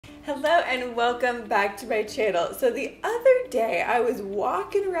Hello and welcome back to my channel. So the other day I was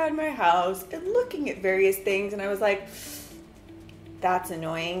walking around my house and looking at various things and I was like, that's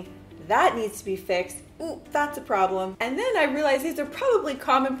annoying. That needs to be fixed. Ooh, that's a problem. And then I realized these are probably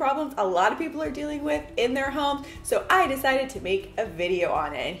common problems a lot of people are dealing with in their homes. So I decided to make a video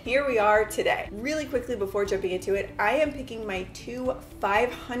on it. And here we are today. Really quickly before jumping into it, I am picking my two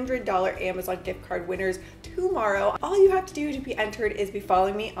 $500 Amazon gift card winners tomorrow. All you have to do to be entered is be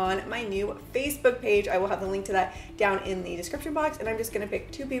following me on my new Facebook page. I will have the link to that down in the description box, and I'm just gonna pick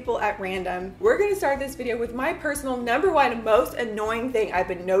two people at random. We're gonna start this video with my personal #1 most annoying thing I've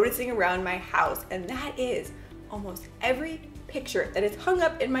been noticing around my house, and that is almost every picture that is hung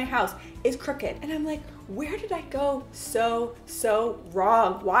up in my house is crooked. And I'm like, where did I go so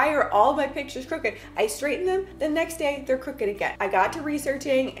wrong? Why are all my pictures crooked? I straighten them, the next day they're crooked again. I got to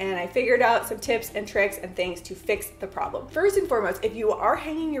researching and I figured out some tips and tricks and things to fix the problem. First and foremost, if you are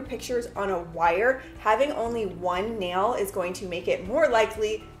hanging your pictures on a wire, having only one nail is going to make it more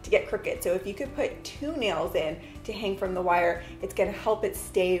likely to get crooked. So if you could put two nails in to hang from the wire, it's gonna help it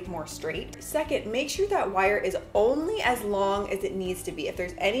stay more straight. Second, make sure that wire is only as long as it needs to be. If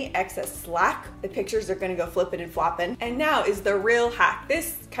there's any excess slack, the pictures are gonna go flipping and flopping. And now is the real hack.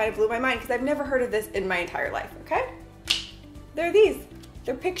 This kind of blew my mind because I've never heard of this in my entire life, okay? They're these.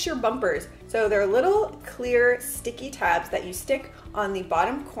 They're picture bumpers. So they're little clear sticky tabs that you stick on the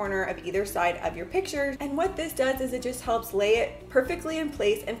bottom corner of either side of your pictures. And what this does is it just helps lay it perfectly in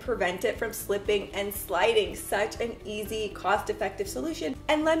place and prevent it from slipping and sliding. Such an easy, cost-effective solution.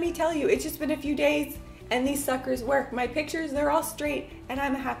 And let me tell you, it's just been a few days and these suckers work. My pictures, they're all straight and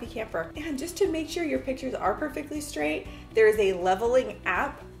I'm a happy camper. And just to make sure your pictures are perfectly straight, there's a leveling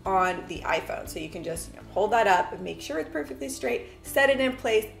app on the iPhone. So you can just hold that up and make sure it's perfectly straight, set it in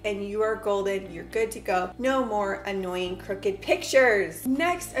place, and you are golden. You're good to go. No more annoying crooked pictures.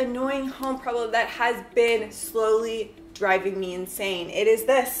 Next annoying home problem that has been slowly driving me insane. It is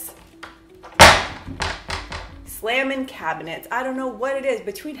this. Slamming cabinets. I don't know what it is.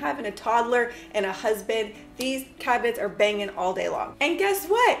 Between having a toddler and a husband, these cabinets are banging all day long. And guess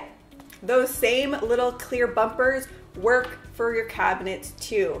what? Those same little clear bumpers work for your cabinets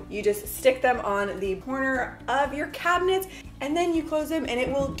too. You just stick them on the corner of your cabinets and then you close them and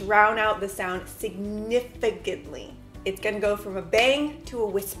it will drown out the sound significantly. It's gonna go from a bang to a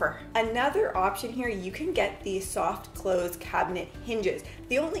whisper. Another option here, you can get the soft close cabinet hinges.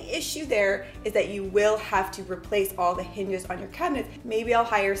 The only issue there is that you will have to replace all the hinges on your cabinets. Maybe I'll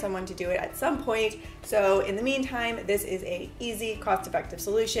hire someone to do it at some point. So in the meantime, this is a easy, cost-effective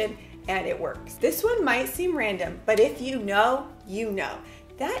solution and it works. This one might seem random, but if you know, you know.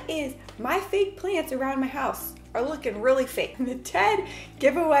 That is, my fake plants around my house are looking really fake. The TED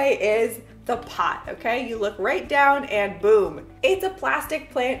giveaway is the pot, okay? You look right down and boom, it's a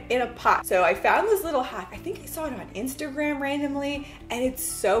plastic plant in a pot. So I found this little hack. I think I saw it on Instagram randomly and it's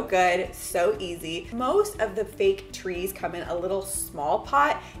so good, so easy. Most of the fake trees come in a little small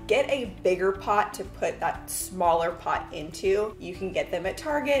pot. Get a bigger pot to put that smaller pot into. You can get them at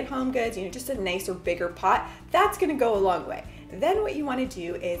Target, Home Goods, just a nicer, bigger pot. That's gonna go a long way. Then what you want to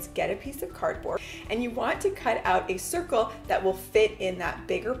do is get a piece of cardboard and you want to cut out a circle that will fit in that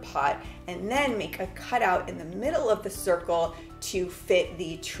bigger pot and then make a cutout in the middle of the circle to fit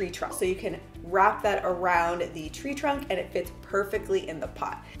the tree trunk. So you can wrap that around the tree trunk and it fits perfectly in the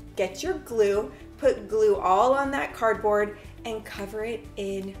pot. Get your glue, put glue all on that cardboard and cover it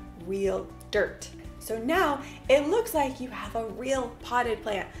in real dirt. So now it looks like you have a real potted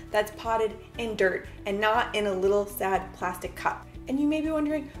plant that's potted in dirt and not in a little sad plastic cup. And you may be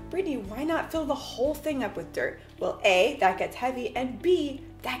wondering, Brittany, why not fill the whole thing up with dirt? Well, A, that gets heavy, and B,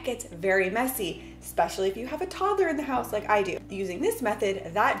 that gets very messy, especially if you have a toddler in the house like I do. Using this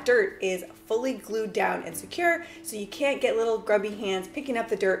method, that dirt is fully glued down and secure, so you can't get little grubby hands picking up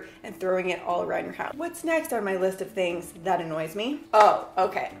the dirt and throwing it all around your house. What's next on my list of things that annoys me? Oh,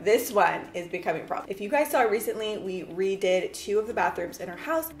 okay, this one is becoming a problem. If you guys saw recently, we redid 2 of the bathrooms in our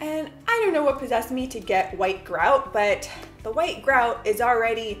house, and I don't know what possessed me to get white grout, but the white grout is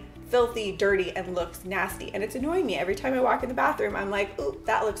already filthy, dirty, and looks nasty. And it's annoying me. Every time I walk in the bathroom, I'm like, ooh,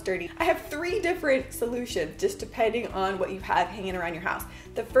 that looks dirty. I have 3 different solutions, just depending on what you have hanging around your house.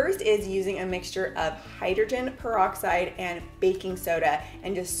 The first is using a mixture of hydrogen peroxide and baking soda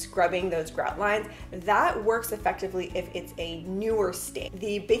and just scrubbing those grout lines. That works effectively if it's a newer stain.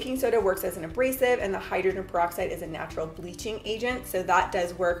 The baking soda works as an abrasive and the hydrogen peroxide is a natural bleaching agent. So that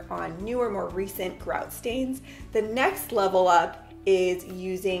does work on newer, more recent grout stains. The next level up is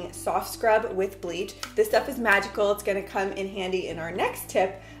using soft scrub with bleach. This stuff is magical. It's gonna come in handy in our next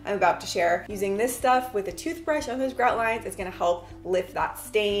tip I'm about to share. Using this stuff with a toothbrush on those grout lines is gonna help lift that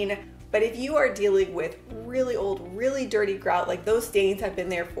stain. But if you are dealing with really old, really dirty grout, like those stains have been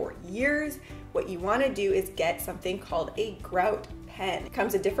there for years, what you wanna do is get something called a grout pen. It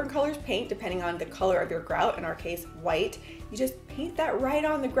comes in different colors paint depending on the color of your grout, in our case, white. You just paint that right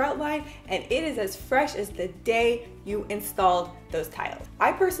on the grout line and it is as fresh as the day you installed those tiles.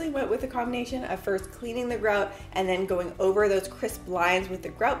 I personally went with a combination of first cleaning the grout and then going over those crisp lines with the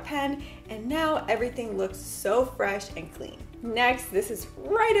grout pen, and now everything looks so fresh and clean. Next, this is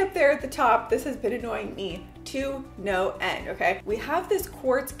right up there at the top. This has been annoying me to no end, okay? We have this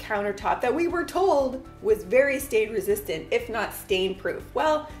quartz countertop that we were told was very stain resistant, if not stain proof.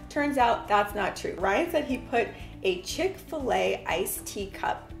 Well, turns out that's not true. Ryan said he put a Chick-fil-A iced tea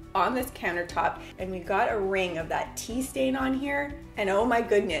cup on this countertop and we got a ring of that tea stain on here, and oh my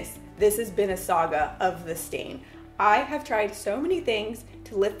goodness, this has been a saga of the stain. I have tried so many things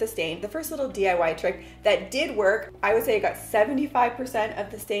to lift the stain. The first little DIY trick that did work, I would say I got 75% of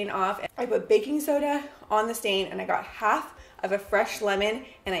the stain off. I put baking soda on the stain and I got half of a fresh lemon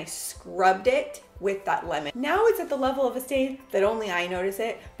and I scrubbed it with that lemon. Now it's at the level of a stain that only I notice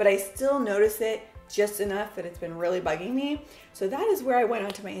it, but I still notice it just enough that it's been really bugging me. So that is where I went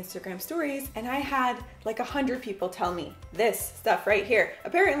onto my Instagram stories and I had like 100 people tell me this stuff right here.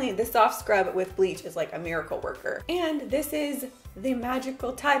 Apparently the soft scrub with bleach is like a miracle worker. And this is the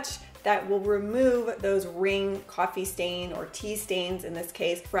magical touch that will remove those ring coffee stain or tea stains in this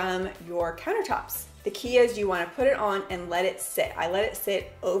case from your countertops. The key is you want to put it on and let it sit. I let it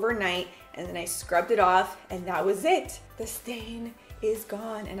sit overnight and then I scrubbed it off and that was it. The stain is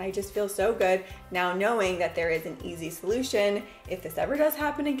gone and I just feel so good now knowing that there is an easy solution. If this ever does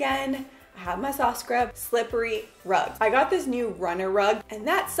happen again, I have my soft scrub slippery rugs. I got this new runner rug and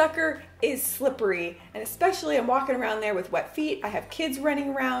that sucker is slippery, and especially I'm walking around there with wet feet. I have kids running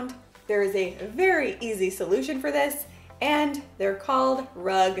around. There is a very easy solution for this and they're called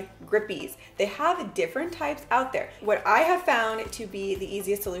rug grippies. They have different types out there. What I have found to be the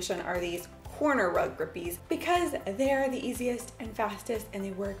easiest solution are these corner rug grippies because they're the easiest and fastest and they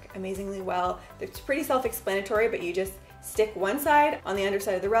work amazingly well. It's pretty self-explanatory, but you just stick one side on the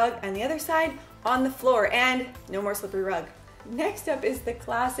underside of the rug and the other side on the floor and no more slippery rug. Next up is the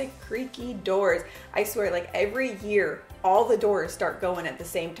classic creaky doors. I swear, like every year, all the doors start going at the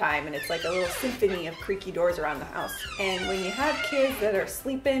same time and it's like a little symphony of creaky doors around the house. And when you have kids that are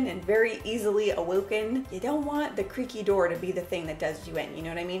sleeping and very easily awoken, you don't want the creaky door to be the thing that does you in, you know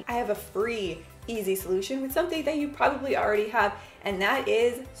what I mean? I have a free, easy solution with something that you probably already have, and that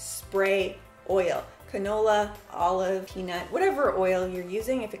is spray oil. Canola, olive, peanut, whatever oil you're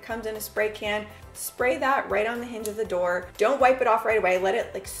using, if it comes in a spray can, spray that right on the hinge of the door. Don't wipe it off right away. Let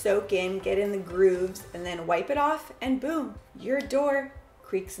it like soak in, get in the grooves, and then wipe it off and boom, your door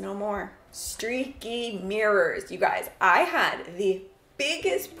creaks no more. Streaky mirrors. You guys, I had the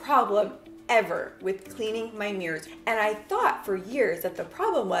biggest problem ever with cleaning my mirrors. And I thought for years that the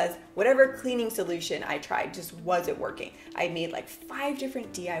problem was whatever cleaning solution I tried just wasn't working. I made like 5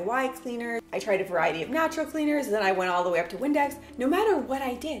 different DIY cleaners. I tried a variety of natural cleaners, and then I went all the way up to Windex. No matter what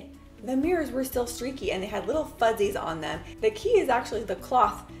I did, the mirrors were still streaky and they had little fuzzies on them. The key is actually the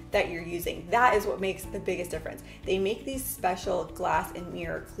cloth that you're using. That is what makes the biggest difference. They make these special glass and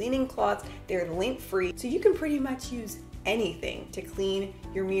mirror cleaning cloths. They're lint-free, so you can pretty much use anything to clean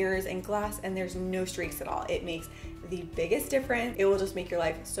your mirrors and glass and there's no streaks at all. It makes the biggest difference. It will just make your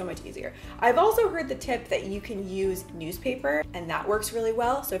life so much easier. I've also heard the tip that you can use newspaper and that works really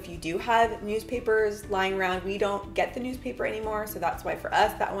well. So if you do have newspapers lying around, we don't get the newspaper anymore, so that's why for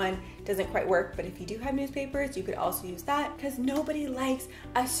us that one doesn't quite work. But if you do have newspapers, you could also use that because nobody likes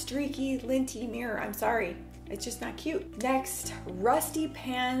a streaky, linty mirror. I'm sorry. It's just not cute. Next, rusty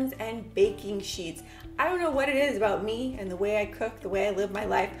pans and baking sheets. I don't know what it is about me and the way I cook, the way I live my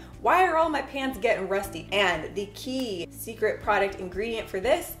life. Why are all my pans getting rusty? And the key secret product ingredient for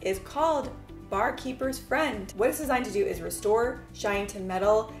this is called Barkeeper's Friend. What it's designed to do is restore shine to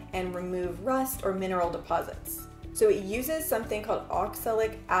metal and remove rust or mineral deposits. So it uses something called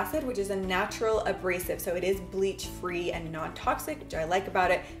oxalic acid, which is a natural abrasive. So it is bleach free and non-toxic, which I like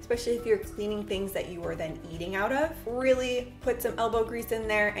about it, especially if you're cleaning things that you are then eating out of. Really put some elbow grease in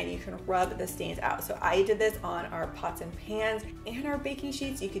there and you can rub the stains out. So I did this on our pots and pans and our baking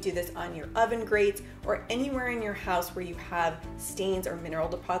sheets. You could do this on your oven grates or anywhere in your house where you have stains or mineral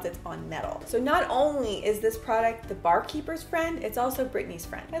deposits on metal. So not only is this product the barkeeper's friend, it's also Brittany's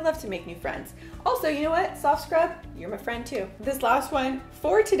friend. I love to make new friends. Also, you know what? Soft scrub, you're my friend too. This last one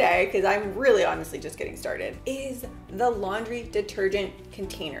for today, because I'm really honestly just getting started, is the laundry detergent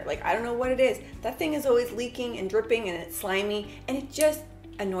container. Like, I don't know what it is. That thing is always leaking and dripping and it's slimy and it just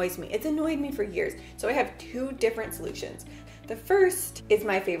annoys me. It's annoyed me for years. So I have two different solutions. The first is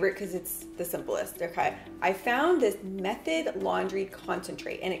my favorite because it's the simplest, okay? I found this Method Laundry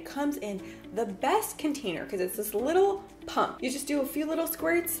Concentrate and it comes in the best container because it's this little pump. You just do a few little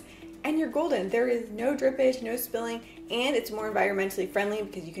squirts and you're golden. There is no drippage, no spilling, and it's more environmentally friendly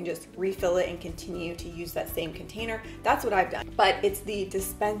because you can just refill it and continue to use that same container. That's what I've done. But it's the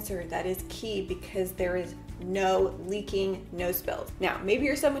dispenser that is key because there is no leaking, no spills. Now, maybe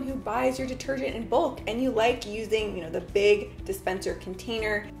you're someone who buys your detergent in bulk and you like using, the big dispenser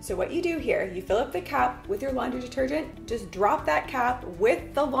container. So what you do here, you fill up the cap with your laundry detergent, just drop that cap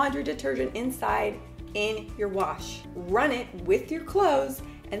with the laundry detergent inside in your wash. Run it with your clothes,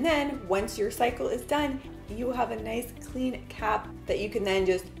 and then once your cycle is done, you will have a nice clean cap that you can then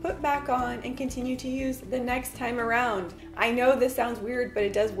just put back on and continue to use the next time around. I know this sounds weird, but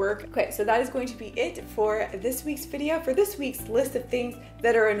it does work. Okay, so that is going to be it for this week's video, for this week's list of things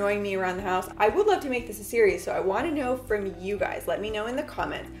that are annoying me around the house. I would love to make this a series, so I want to know from you guys. Let me know in the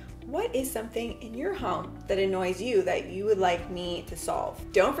comments. What is something in your home that annoys you that you would like me to solve?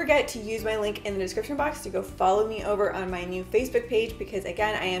 Don't forget to use my link in the description box to go follow me over on my new Facebook page because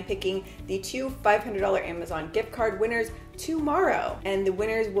again, I am picking the two $500 Amazon gift card winners tomorrow. And the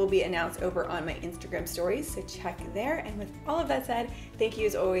winners will be announced over on my Instagram stories, so check there. And with all of that said, thank you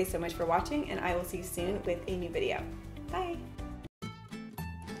as always so much for watching and I will see you soon with a new video. Bye.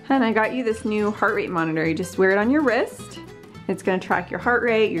 And I got you this new heart rate monitor. You just wear it on your wrist. It's gonna track your heart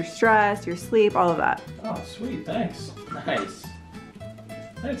rate, your stress, your sleep, all of that. Oh, sweet, thanks. Nice.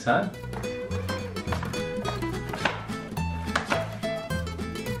 Thanks, hon.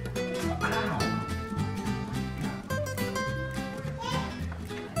 Ow!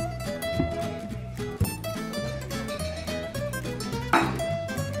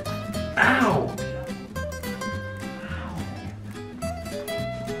 Ow!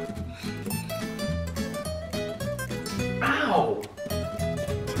 Ow!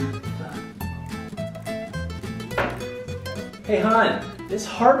 Hey, hon, this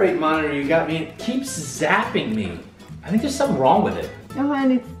heart rate monitor you got me, it keeps zapping me. I think there's something wrong with it. No,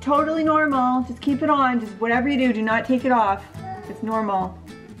 hon, it's totally normal. Just keep it on. Just whatever you do, do not take it off. It's normal.